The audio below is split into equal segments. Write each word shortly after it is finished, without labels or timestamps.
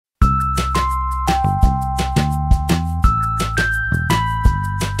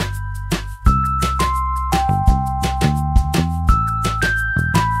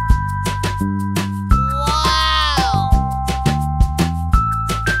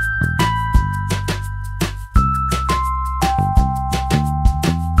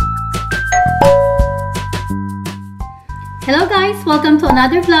Welcome to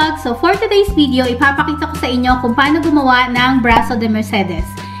another vlog. So for today's video, ipapakita ko sa inyo kung paano gumawa ng Brazo De Mercedes.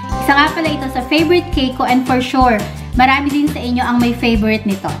 Isa nga pala ito sa favorite cake ko and for sure, marami din sa inyo ang may favorite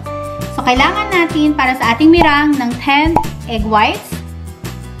nito. So kailangan natin para sa ating meringue ng 10 egg whites,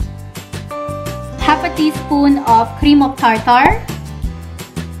 half a teaspoon of cream of tartar,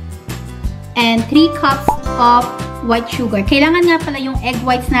 and 3 cups of white sugar. Kailangan nga pala yung egg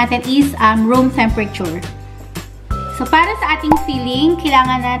whites natin is room temperature. So, para sa ating filling,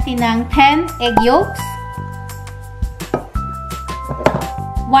 kailangan natin ng 10 egg yolks,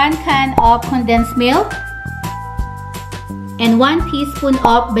 1 can of condensed milk, and 1 teaspoon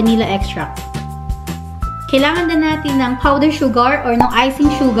of vanilla extract. Kailangan din natin ng powder sugar or ng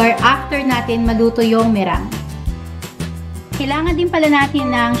icing sugar after natin maluto yung meringue. Kailangan din pala natin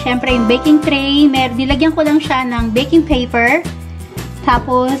ng, syempre, yung baking tray. Nilagyan ko lang siya ng baking paper.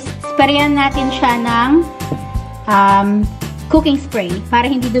 Tapos, sprayan natin siya ng cooking spray para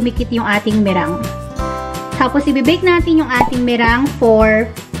hindi dumikit yung ating meringue. Tapos, ibibake natin yung ating meringue for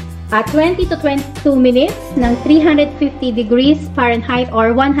 20 to 22 minutes ng 350 degrees Fahrenheit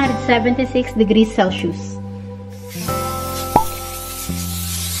or 176 degrees Celsius.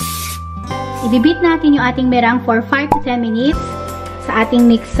 Ibibit natin yung ating meringue for 5 to 10 minutes sa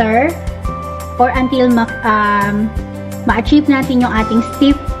ating mixer or until ma-achieve natin yung ating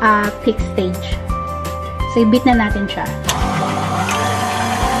stiff thick stage. So, ibit na natin siya.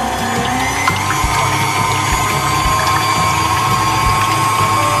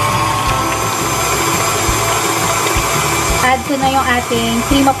 Add ko na yung ating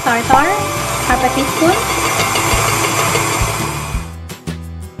cream of tartar, half a teaspoon.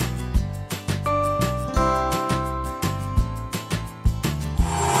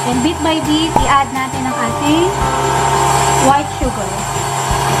 And bit by bit, i-add natin ang ating white sugar.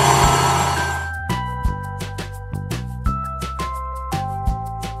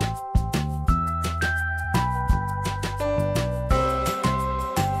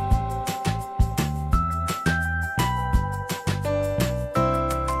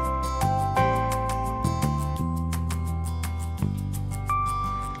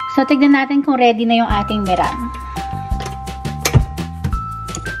 So, tignan natin kung ready na yung ating meringue.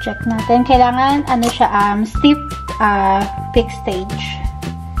 Check natin. Kailangan, siya, stiff, thick stage.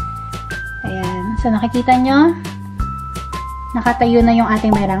 Ayan. So, nakikita nyo, nakatayo na yung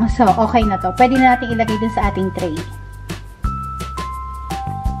ating meringue. So, okay na to. Pwede na natin ilagay dun sa ating tray.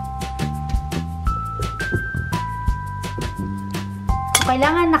 So,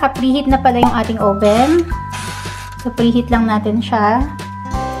 kailangan naka-preheat na pala yung ating oven. So, preheat lang natin siya.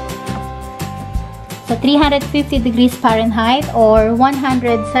 So, 350 degrees Fahrenheit or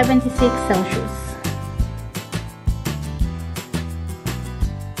 176 Celsius.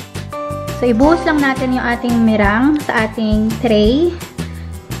 So, ibuhos lang natin yung ating meringue sa ating tray.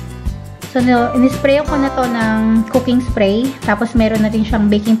 So, in-spray ko na to ng cooking spray. Tapos, meron na din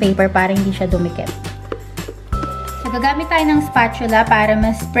siyang baking paper para hindi siya dumikit. So, gagamit tayo ng spatula para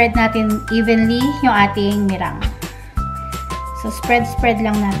ma-spread natin evenly yung ating meringue. So, spread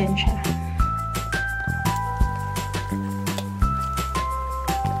lang natin siya.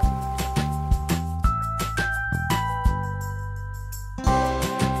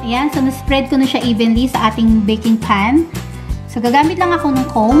 Ayan, so na-spread ko na siya evenly sa ating baking pan. So, gagamit lang ako ng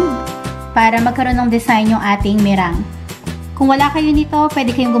comb para magkaroon ng design yung ating meringue. Kung wala kayo nito,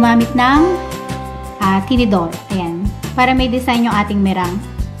 pwede kayong gumamit ng tinidor. Ayan, para may design yung ating meringue.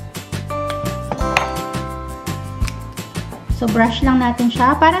 So, brush lang natin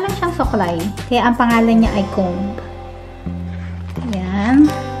siya. Para lang siyang suklay. Kaya ang pangalan niya ay comb. Ayan.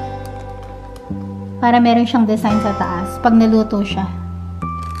 Para meron siyang design sa taas pag naluto siya.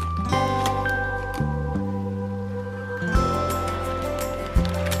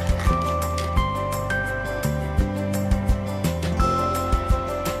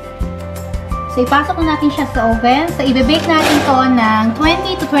 So, ipasok na natin siya sa oven. So, i-bake natin to ng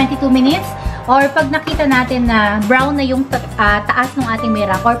 20 to 22 minutes or pag nakita natin na brown na yung taas ng ating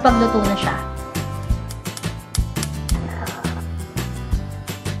meringue or pagluto na siya.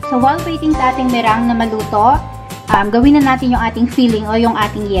 So, while waiting sa ating meringue na maluto, gawin na natin yung ating filling o yung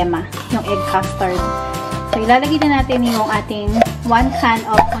ating yema, yung egg custard. So, ilalagay na natin yung ating 1 can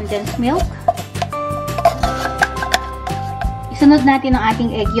of condensed milk. Isunod natin ang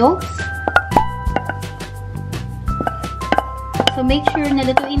ating egg yolks. So, make sure na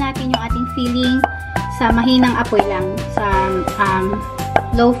lutuin natin yung ating filling sa mahinang apoy lang, sa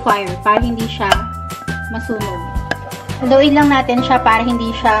low fire, para hindi siya masunog. Haluin lang natin siya para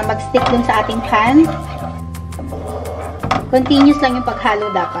hindi siya mag-stick dun sa ating pan. Continuous lang yung paghalo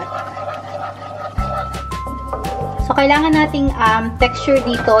dapat. So, So, kailangan nating texture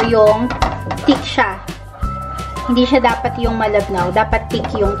dito yung thick siya. Hindi siya dapat yung malabnaw. Dapat thick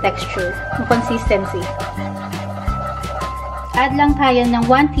yung texture, yung consistency. Add lang tayo ng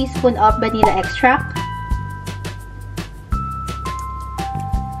 1 teaspoon of vanilla extract.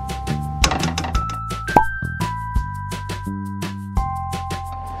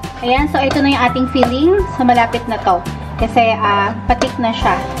 Ayan, so ito na yung ating filling. So, malapit na to. Kasi, patik na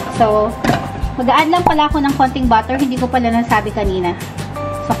siya. So, mag-a-add lang pala ako ng konting butter. Hindi ko pala nasabi kanina.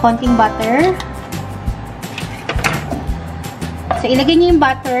 So, konting butter. So, ilagay niyo yung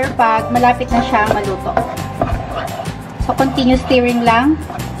butter pag malapit na siya maluto. So, continue stirring lang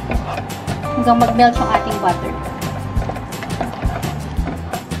hanggang mag-melt yung ating butter.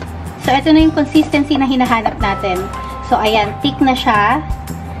 So, ito na yung consistency na hinahanap natin. So, ayan, thick na siya.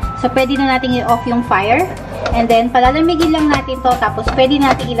 So, pwede na natin i-off yung fire. And then, palalamigin lang natin to. Tapos, pwede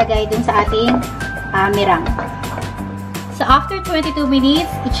natin ilagay dun sa ating meringue. So, after 22 minutes,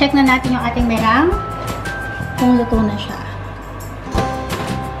 i-check na natin yung ating meringue kung luto na siya.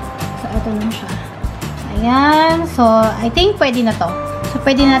 So, ito na siya. Ayan. So, I think pwede na to. So,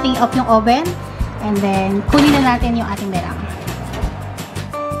 pwede natin i-off yung oven. And then, kunin na natin yung ating meringue.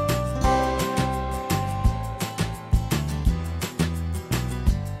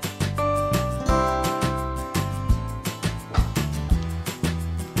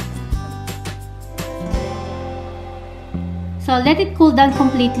 So, let it cool down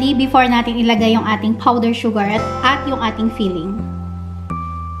completely before natin ilagay yung ating powdered sugar at yung ating filling.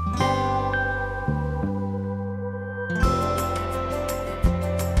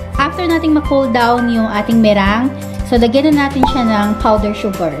 After nating ma-cool down yung ating meringue, so lagyan na natin siya ng powdered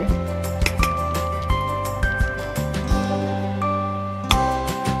sugar.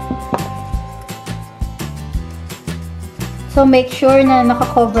 So, make sure na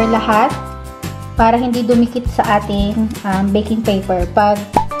naka-cover lahat para hindi dumikit sa ating baking paper pag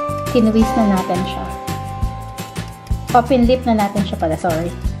tinwist na natin siya. O pinlip na natin siya pala,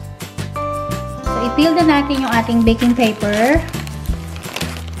 sorry. So, i-peel na natin yung ating baking paper.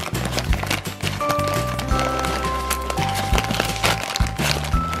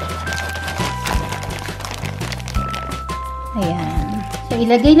 Ayan. So,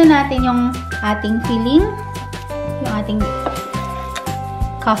 ilagay na natin yung ating filling, yung ating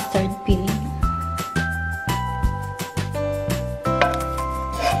custard filling.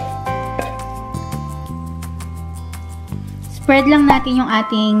 Spread lang natin yung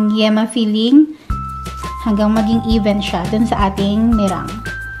ating yema filling hanggang maging even siya dun sa ating meringue.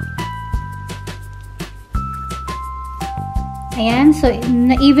 Ayan, so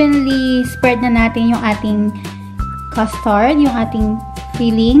na-evenly spread na natin yung ating custard, yung ating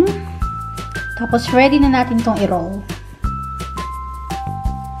filling. Tapos ready na natin itong i-roll.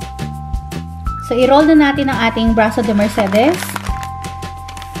 So i-roll na natin ang ating Brazo De Mercedes.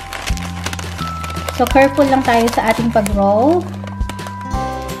 So, careful lang tayo sa ating pag-roll.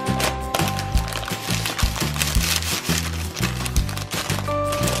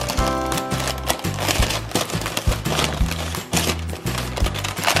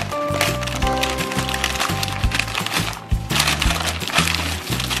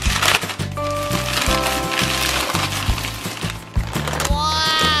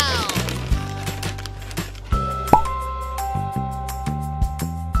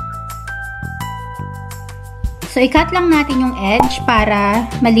 So, i-cut lang natin yung edge para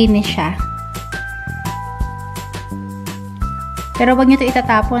malinis siya. Pero wag nyo ito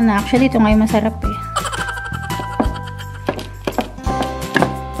itatapon na. Actually, ito ngayon masarap eh.